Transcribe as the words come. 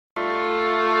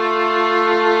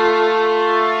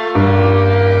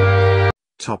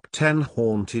Top 10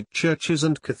 Haunted Churches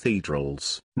and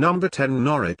Cathedrals. Number 10,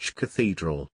 Norwich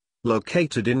Cathedral.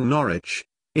 Located in Norwich,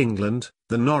 England,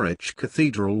 the Norwich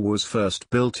Cathedral was first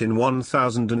built in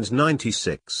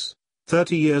 1096,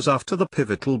 30 years after the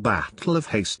pivotal Battle of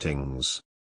Hastings.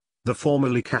 The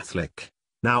formerly Catholic,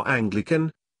 now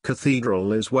Anglican,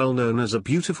 cathedral is well known as a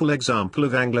beautiful example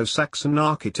of Anglo-Saxon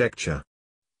architecture.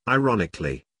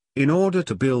 Ironically, in order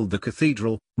to build the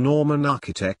cathedral, Norman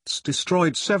architects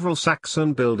destroyed several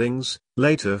Saxon buildings,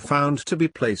 later found to be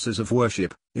places of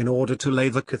worship, in order to lay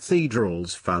the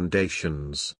cathedral's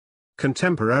foundations.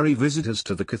 Contemporary visitors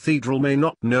to the cathedral may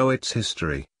not know its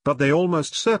history, but they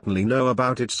almost certainly know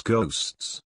about its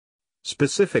ghosts.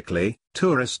 Specifically,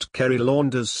 tourist Kerry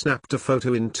Launders snapped a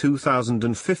photo in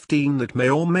 2015 that may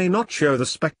or may not show the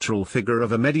spectral figure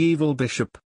of a medieval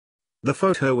bishop. The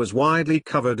photo was widely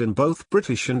covered in both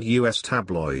British and US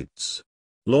tabloids.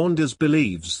 Launders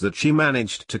believes that she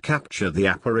managed to capture the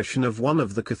apparition of one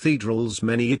of the cathedral's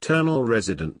many eternal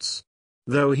residents.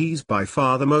 Though he's by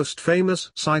far the most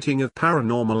famous sighting of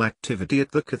paranormal activity at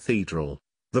the cathedral,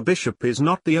 the bishop is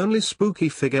not the only spooky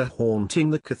figure haunting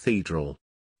the cathedral.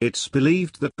 It's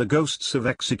believed that the ghosts of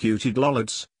executed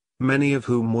lollards, many of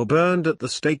whom were burned at the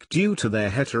stake due to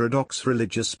their heterodox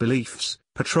religious beliefs,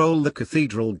 patrol the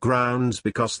cathedral grounds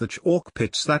because the chalk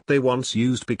pits that they once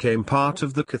used became part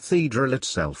of the cathedral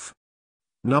itself.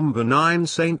 Number 9,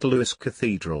 St. Louis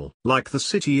Cathedral. Like the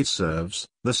city it serves,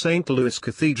 the St. Louis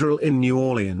Cathedral in New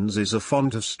Orleans is a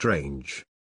font of strange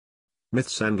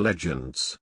myths and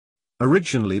legends.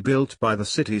 Originally built by the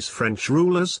city's French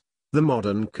rulers, the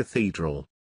modern cathedral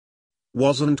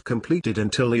wasn't completed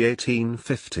until the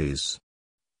 1850s.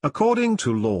 According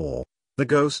to lore, the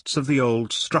ghosts of the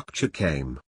old structure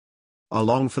came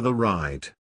along for the ride.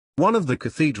 One of the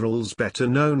cathedral's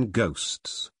better-known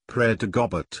ghosts, Père de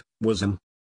Gobert, was an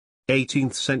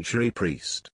 18th-century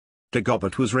priest. De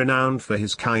Gobert was renowned for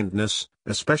his kindness,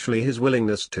 especially his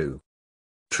willingness to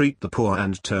treat the poor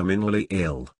and terminally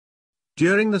ill.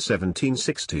 During the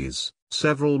 1760s,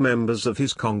 several members of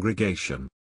his congregation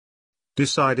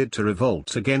decided to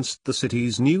revolt against the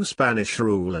city's new Spanish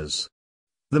rulers,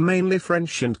 the mainly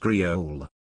French and Creole.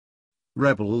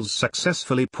 Rebels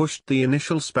successfully pushed the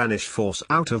initial Spanish force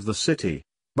out of the city,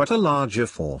 but a larger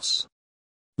force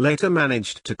later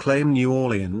managed to claim New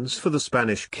Orleans for the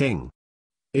Spanish king.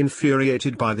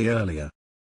 Infuriated by the earlier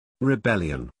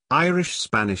rebellion,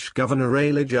 Irish-Spanish Governor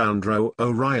Alejandro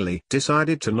O'Reilly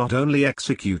decided to not only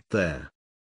execute their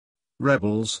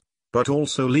rebels, but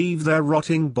also leave their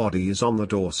rotting bodies on the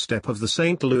doorstep of the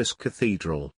St. Louis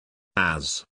Cathedral.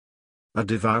 As a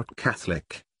devout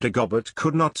Catholic, de Gobert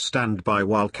could not stand by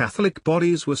while Catholic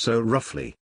bodies were so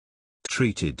roughly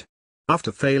treated.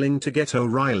 After failing to get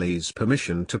O'Reilly's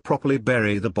permission to properly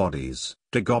bury the bodies,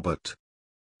 de Gobert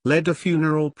led a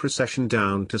funeral procession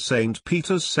down to St.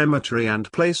 Peter's Cemetery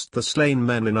and placed the slain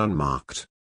men in unmarked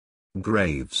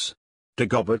graves. De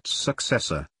Gobert's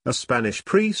successor, a Spanish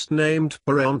priest named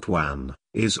Père Antoine,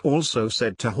 is also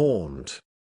said to haunt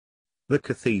the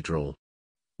cathedral.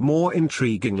 More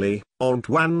intriguingly,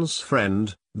 Antoine's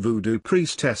friend, voodoo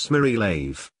priestess Marie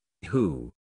Lave, who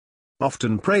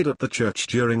often prayed at the church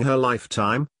during her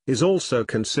lifetime, is also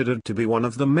considered to be one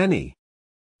of the many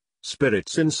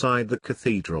spirits inside the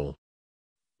cathedral.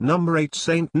 Number 8,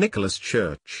 St. Nicholas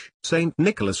Church. St.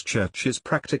 Nicholas Church is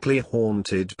practically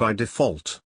haunted by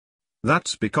default.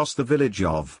 That's because the village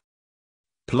of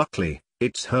Pluckley,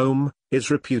 its home, is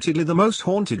reputedly the most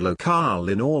haunted locale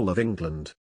in all of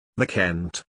England. The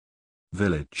Kent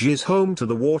village is home to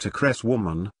the watercress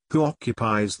woman, who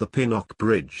occupies the Pinnock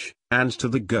Bridge, and to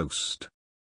the ghost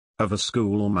of a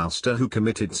schoolmaster who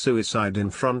committed suicide in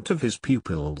front of his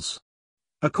pupils.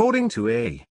 According to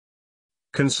a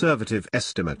conservative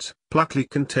estimate, Pluckley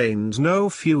contains no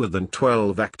fewer than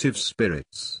 12 active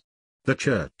spirits. The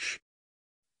church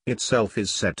itself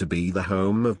is said to be the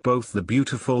home of both the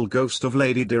beautiful ghost of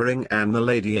Lady Deering and the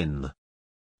Lady in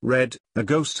Red, a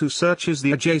ghost who searches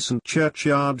the adjacent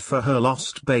churchyard for her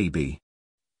lost baby.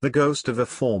 The ghost of a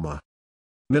former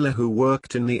miller who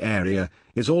worked in the area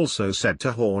is also said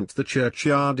to haunt the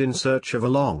churchyard in search of a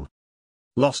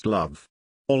long-lost love.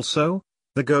 Also,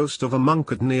 the ghost of a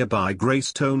monk at nearby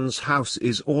Greystones House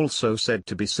is also said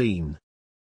to be seen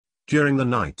during the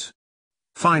night.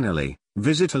 Finally,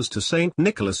 visitors to St.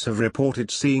 Nicholas have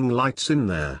reported seeing lights in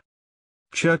their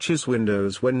church's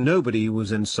windows when nobody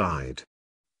was inside.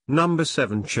 Number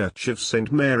 7, Church of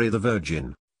St. Mary the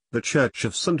Virgin. The Church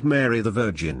of St. Mary the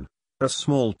Virgin, a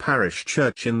small parish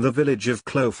church in the village of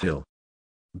Cloughill,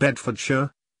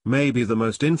 Bedfordshire, may be the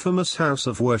most infamous house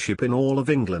of worship in all of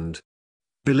England.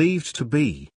 Believed to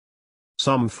be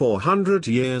Some 400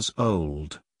 years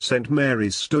old, St.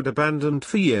 Mary's stood abandoned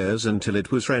for years until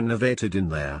it was renovated in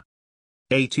the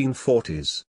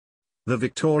 1840s. The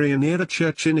Victorian-era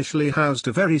church initially housed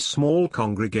a very small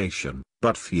congregation,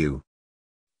 but few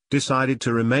decided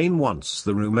to remain once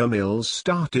the rumour mills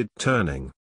started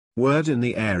turning. Word in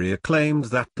the area claimed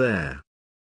that their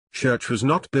church was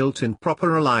not built in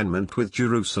proper alignment with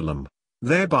Jerusalem,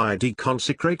 thereby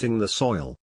deconsecrating the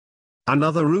soil.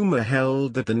 Another rumour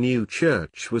held that the new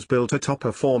church was built atop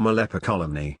a former leper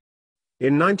colony.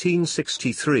 In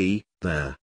 1963,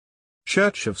 the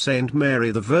Church of St. Mary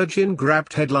the Virgin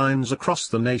grabbed headlines across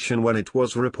the nation when it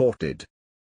was reported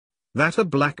that a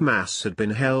black mass had been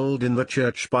held in the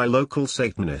church by local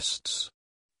Satanists.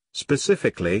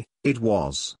 Specifically, it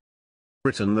was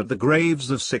written that the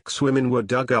graves of 6 women were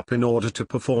dug up in order to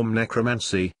perform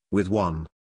necromancy, with one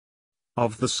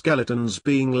of the skeletons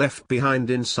being left behind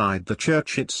inside the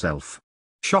church itself.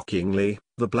 Shockingly,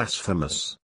 the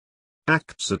blasphemous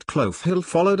acts at Clough Hill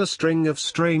followed a string of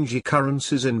strange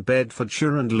occurrences in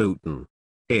Bedfordshire and Luton.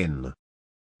 In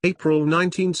April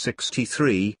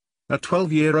 1963, a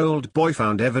 12-year-old boy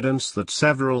found evidence that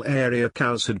several area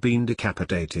cows had been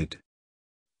decapitated,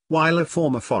 while a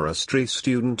former forestry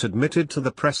student admitted to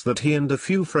the press that he and a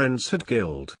few friends had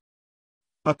killed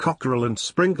a cockerel and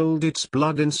sprinkled its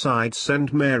blood inside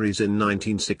St. Mary's in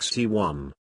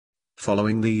 1961.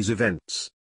 Following these events,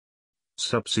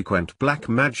 subsequent black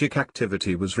magic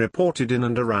activity was reported in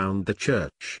and around the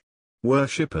church.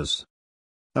 Worshippers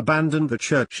abandoned the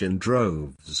church in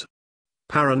droves.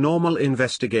 Paranormal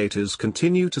investigators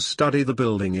continue to study the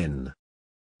building in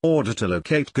order to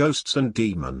locate ghosts and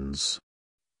demons.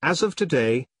 As of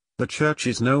today, the church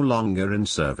is no longer in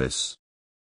service.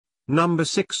 Number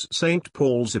 6. St.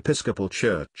 Paul's Episcopal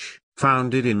Church.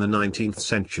 Founded in the 19th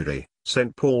century,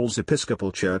 St. Paul's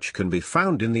Episcopal Church can be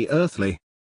found in the earthly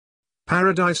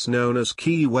paradise known as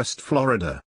Key West,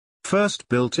 Florida. First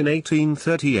built in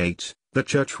 1838, the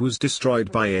church was destroyed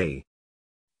by a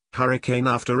hurricane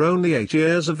after only 8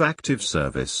 years of active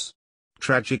service.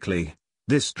 Tragically,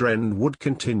 this trend would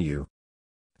continue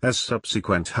as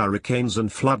subsequent hurricanes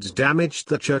and floods damaged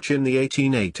the church in the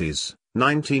 1880s,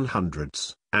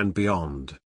 1900s, and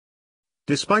beyond.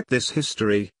 Despite this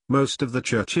history, most of the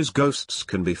church's ghosts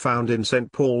can be found in St.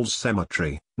 Paul's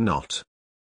Cemetery, not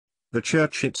the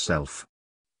church itself.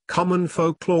 Common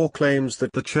folklore claims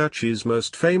that the church's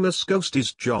most famous ghost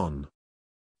is John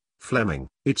Fleming,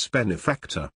 its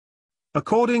benefactor.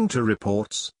 According to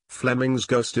reports, Fleming's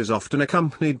ghost is often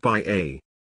accompanied by a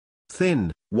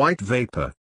thin, white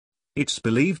vapor. It's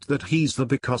believed that he's there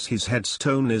because his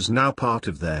headstone is now part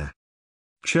of their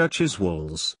church's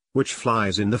walls, which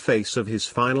flies in the face of his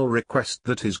final request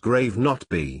that his grave not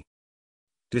be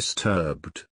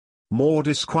disturbed. More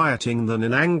disquieting than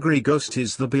an angry ghost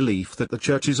is the belief that the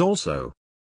church is also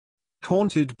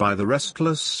haunted by the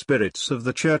restless spirits of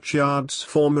the churchyard's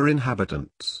former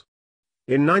inhabitants.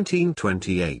 In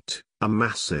 1928, a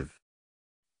massive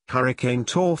hurricane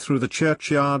tore through the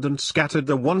churchyard and scattered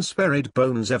the once buried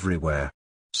bones everywhere.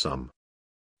 Some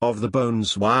of the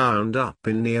bones wound up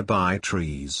in nearby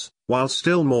trees, while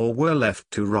still more were left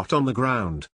to rot on the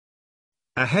ground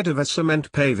ahead of a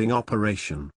cement paving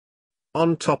operation.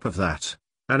 On top of that,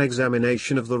 an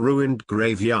examination of the ruined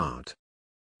graveyard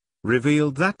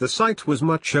revealed that the site was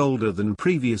much older than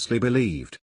previously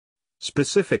believed.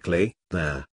 Specifically,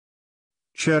 the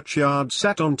churchyard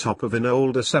sat on top of an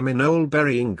older Seminole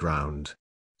burying ground.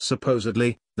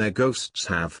 Supposedly, their ghosts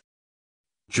have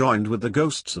joined with the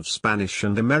ghosts of Spanish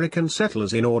and American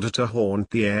settlers in order to haunt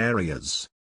the areas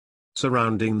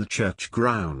surrounding the church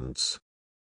grounds.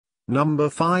 Number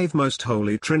 5. Most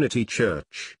Holy Trinity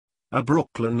Church. A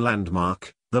Brooklyn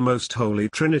landmark, the Most Holy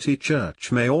Trinity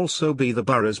Church may also be the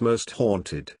borough's most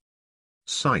haunted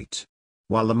site.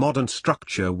 While the modern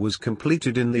structure was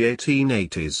completed in the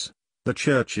 1880s, the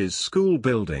church's school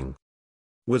building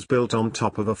was built on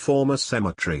top of a former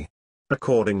cemetery.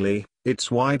 Accordingly,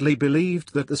 it's widely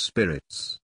believed that the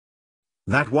spirits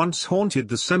that once haunted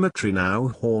the cemetery now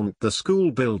haunt the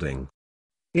school building.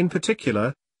 In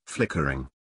particular, flickering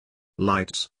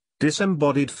lights,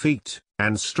 disembodied feet,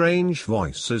 and strange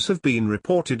voices have been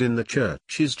reported in the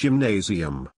church's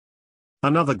gymnasium.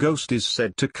 Another ghost is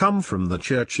said to come from the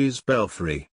church's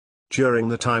belfry. During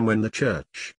the time when the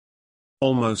church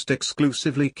almost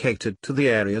exclusively catered to the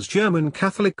area's German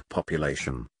Catholic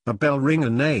population, a bell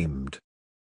ringer named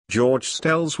George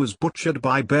Stells was butchered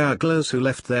by burglars who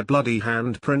left their bloody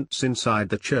handprints inside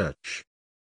the church.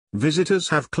 Visitors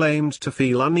have claimed to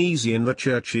feel uneasy in the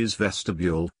church's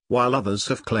vestibule, while others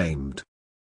have claimed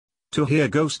to hear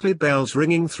ghostly bells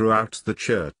ringing throughout the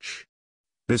church.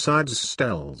 Besides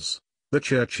Stells, The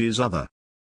church's other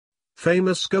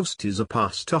famous ghost is a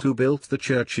pastor who built the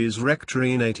church's rectory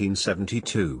in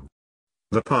 1872.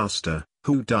 The pastor,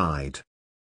 who died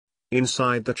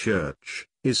inside the church,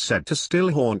 is said to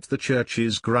still haunt the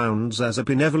church's grounds as a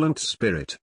benevolent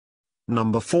spirit.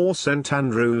 Number 4. St.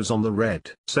 Andrews on the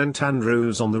Red. St.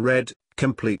 Andrews on the Red,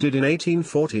 completed in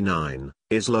 1849,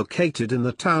 is located in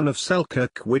the town of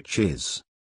Selkirk, which is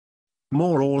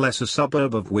more or less a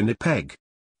suburb of Winnipeg.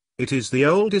 It is the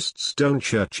oldest stone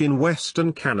church in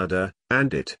Western Canada,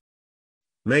 and it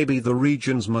may be the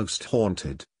region's most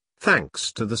haunted,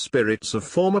 thanks to the spirits of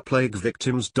former plague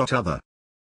victims. Other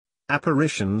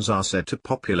apparitions are said to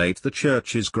populate the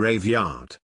church's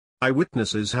graveyard.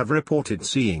 Eyewitnesses have reported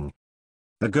seeing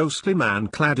a ghostly man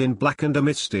clad in black and a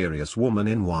mysterious woman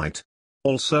in white.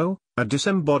 Also, a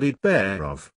disembodied pair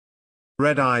of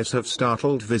red eyes have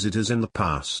startled visitors in the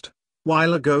past,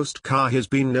 while a ghost car has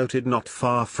been noted not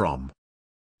far from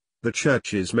the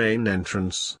church's main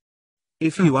entrance.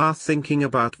 If you are thinking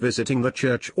about visiting the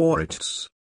church or its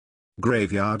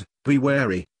graveyard, be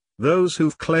wary. Those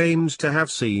who've claimed to have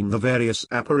seen the various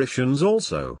apparitions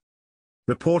also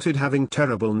reported having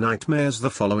terrible nightmares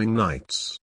the following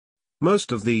nights.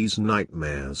 Most of these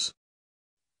nightmares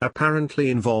apparently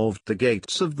involved the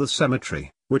gates of the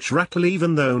cemetery, which rattle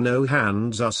even though no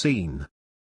hands are seen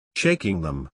shaking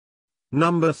them.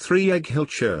 Number 3. Egg Hill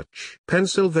Church.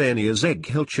 Pennsylvania's Egg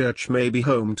Hill Church may be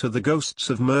home to the ghosts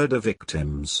of murder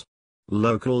victims.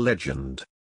 Local legend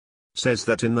says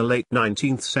that in the late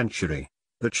 19th century,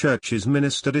 the church's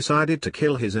minister decided to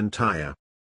kill his entire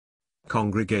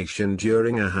congregation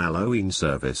during a Halloween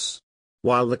service.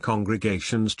 While the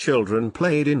congregation's children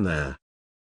played in their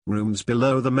rooms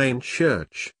below the main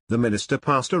church, the minister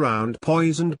passed around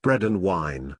poisoned bread and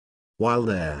wine. While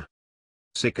their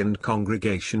sickened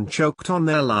congregation choked on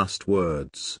their last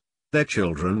words, their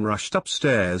children rushed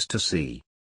upstairs to see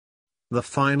the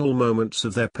final moments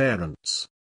of their parents.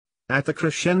 At the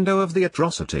crescendo of the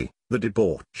atrocity, the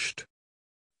debauched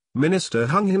minister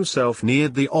hung himself near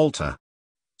the altar.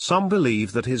 Some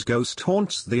believe that his ghost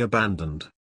haunts the abandoned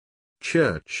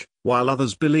church, while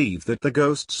others believe that the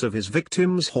ghosts of his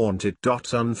victims haunt it.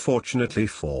 Unfortunately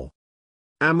for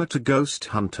amateur ghost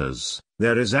hunters,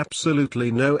 there is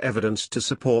absolutely no evidence to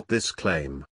support this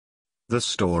claim. The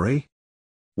story,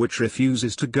 which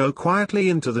refuses to go quietly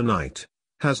into the night,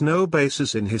 has no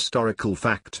basis in historical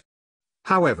fact.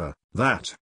 However,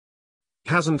 that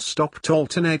hasn't stopped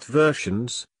alternate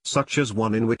versions, such as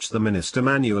one in which the minister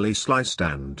manually sliced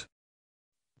and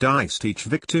diced each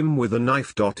victim with a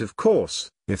knife. Of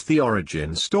course, if the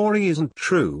origin story isn't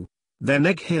true, then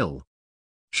Egg Hill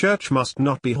Church must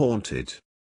not be haunted.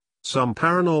 Some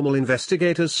paranormal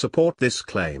investigators support this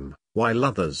claim, while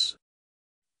others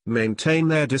maintain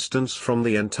their distance from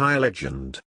the entire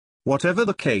legend. Whatever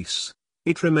the case,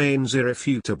 it remains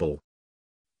irrefutable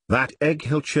that Egg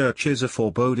Hill Church is a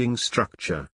foreboding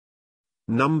structure.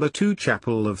 Number 2.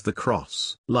 Chapel of the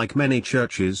Cross. Like many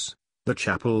churches, the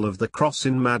Chapel of the Cross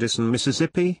in Madison,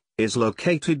 Mississippi, is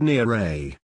located near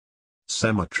a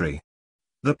cemetery.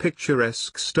 The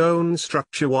picturesque stone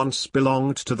structure once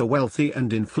belonged to the wealthy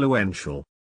and influential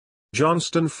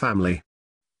Johnston family.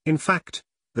 In fact,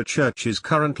 the church's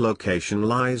current location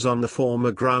lies on the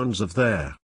former grounds of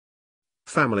their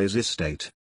family's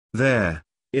estate. There,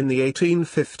 in the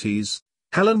 1850s,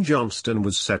 Helen Johnston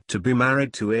was set to be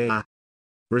married to a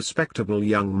respectable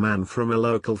young man from a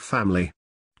local family.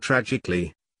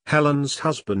 Tragically, Helen's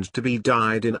husband-to-be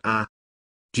died in a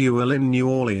duel in New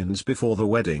Orleans before the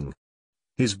wedding.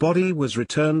 His body was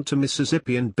returned to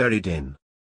Mississippi and buried in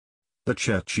the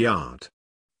churchyard.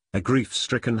 A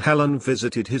grief-stricken Helen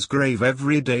visited his grave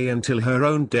every day until her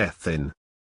own death in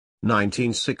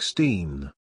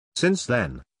 1916. Since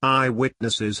then,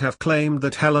 eyewitnesses have claimed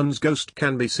that Helen's ghost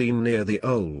can be seen near the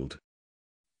old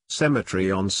cemetery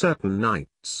on certain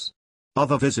nights.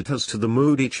 Other visitors to the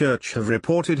Moody Church have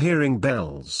reported hearing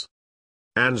bells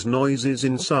and noises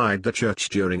inside the church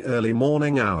during early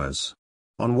morning hours.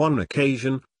 On one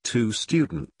occasion, 2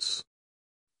 students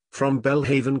from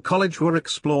Belhaven College were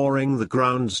exploring the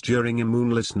grounds during a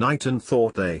moonless night and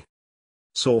thought they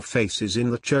saw faces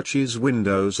in the church's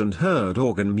windows and heard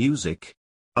organ music.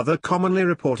 Other commonly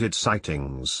reported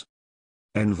sightings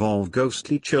involve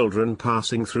ghostly children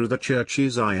passing through the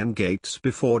church's iron gates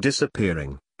before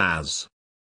disappearing, as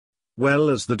well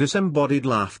as the disembodied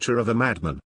laughter of a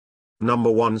madman.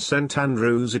 Number 1. St.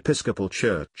 Andrew's Episcopal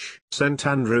Church. St.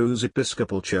 Andrew's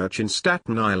Episcopal Church in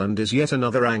Staten Island is yet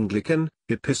another Anglican,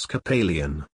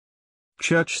 Episcopalian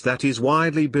church that is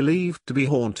widely believed to be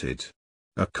haunted.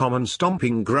 A common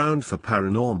stomping ground for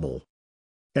paranormal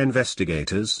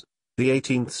investigators, The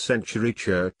 18th century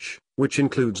church, which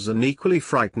includes an equally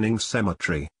frightening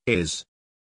cemetery, is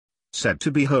said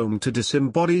to be home to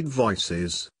disembodied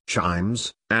voices,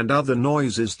 chimes, and other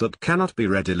noises that cannot be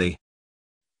readily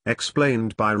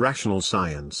explained by rational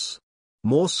science.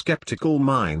 More skeptical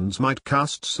minds might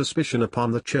cast suspicion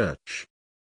upon the church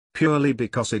purely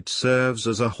because it serves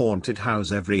as a haunted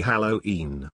house every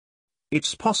Halloween.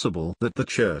 It's possible that the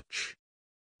church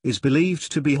is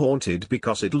believed to be haunted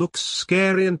because it looks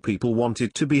scary and people want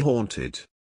it to be haunted.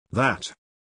 That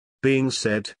being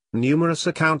said, numerous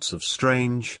accounts of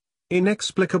strange,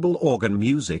 inexplicable organ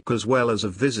music as well as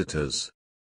of visitors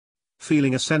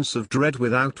feeling a sense of dread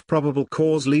without probable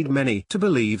cause lead many to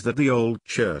believe that the old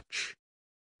church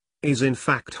is in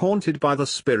fact haunted by the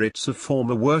spirits of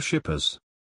former worshippers.